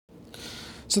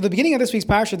So the beginning of this week's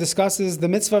parsha discusses the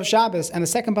mitzvah of Shabbos, and the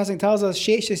second pasuk tells us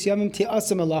sheishes yamim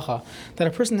ti'aseh melacha, that a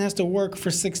person has to work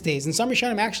for 6 days. And some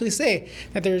Rishonim actually say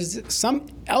that there's some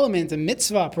element, a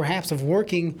mitzvah perhaps, of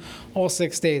working all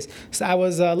 6 days. So I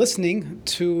was listening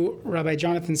to Rabbi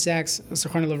Jonathan Sachs,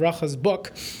 Zichrono Livracha's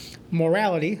book,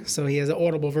 Morality. So he has an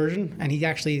audible version, and he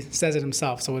actually says it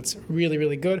himself. So it's really,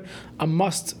 really good. A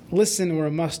must listen or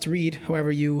a must read, however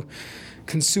you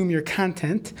consume your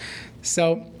content.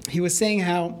 So he was saying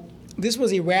how this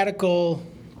was a radical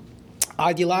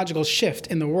ideological shift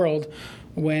in the world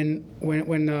when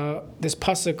this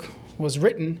pasuk was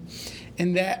written,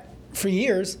 in that for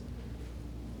years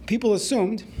people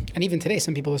assumed, and even today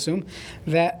some people assume,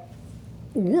 that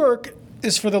work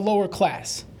is for the lower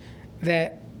class.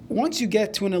 That once you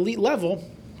get to an elite level,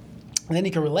 then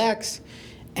you can relax,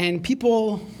 and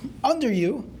people under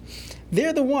you,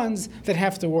 they're the ones that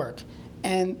have to work.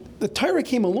 And the Torah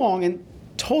came along and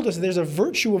told us that there's a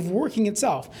virtue of working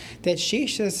itself, that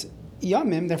sheishes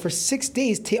yamim, that for 6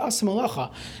 days, te'aseh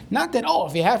melacha. Not that,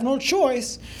 if you have no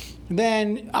choice,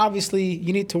 then obviously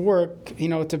you need to work,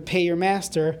 to pay your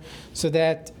master so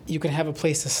that you can have a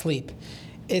place to sleep.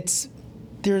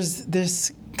 There's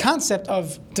this concept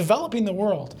of developing the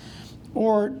world,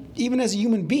 or even as a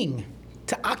human being,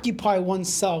 to occupy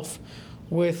oneself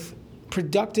with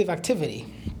productive activity.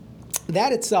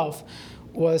 That itself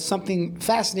was something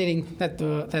fascinating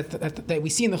that we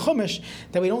see in the Chumash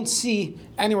that we don't see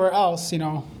anywhere else,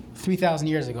 3,000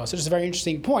 years ago. So it's a very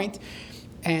interesting point.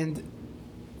 And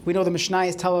we know the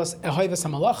Mishnayos tell us, Ehoivas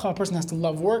hamalacha, a person has to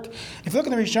love work. If you look at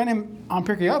the Rishonim on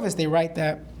Pirkei Avos, they write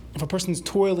that if a person's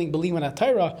toiling, believing in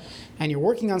Torah, and you're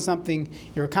working on something,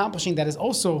 you're accomplishing, that is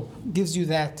also gives you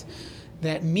that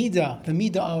midah, the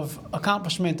midah of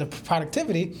accomplishment, of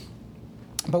productivity.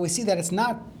 But we see that it's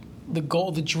not the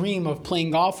goal, the dream of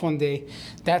playing golf one day.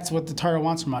 That's what the Torah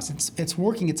wants from us. It's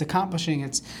working, it's accomplishing,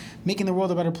 it's making the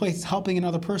world a better place, it's helping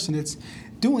another person, it's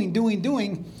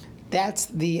doing. That's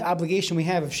the obligation we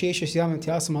have of sheishes yamim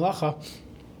ti'aseh melacha,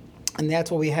 and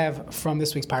that's what we have from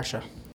this week's parsha.